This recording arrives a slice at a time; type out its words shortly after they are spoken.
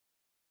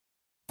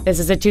This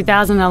is a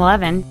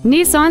 2011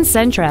 Nissan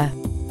Sentra.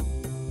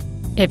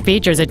 It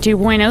features a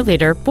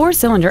 2.0-liter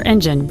four-cylinder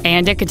engine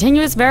and a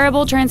continuous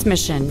variable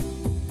transmission.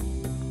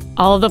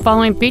 All of the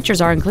following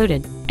features are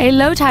included: a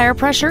low tire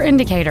pressure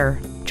indicator,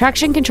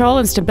 traction control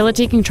and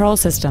stability control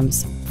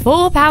systems,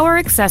 full power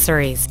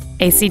accessories,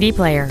 a CD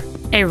player,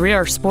 a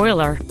rear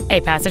spoiler, a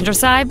passenger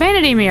side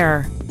vanity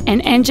mirror,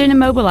 an engine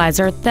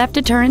immobilizer theft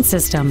deterrent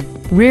system,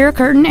 rear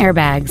curtain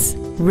airbags,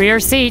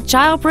 rear seat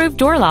child-proof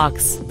door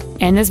locks,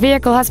 and this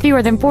vehicle has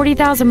fewer than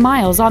 40,000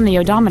 miles on the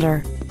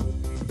odometer.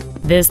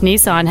 This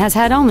Nissan has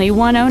had only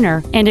one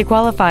owner, and it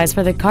qualifies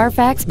for the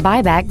Carfax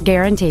buyback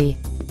guarantee.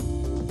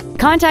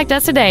 Contact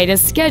us today to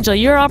schedule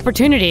your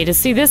opportunity to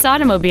see this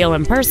automobile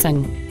in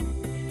person.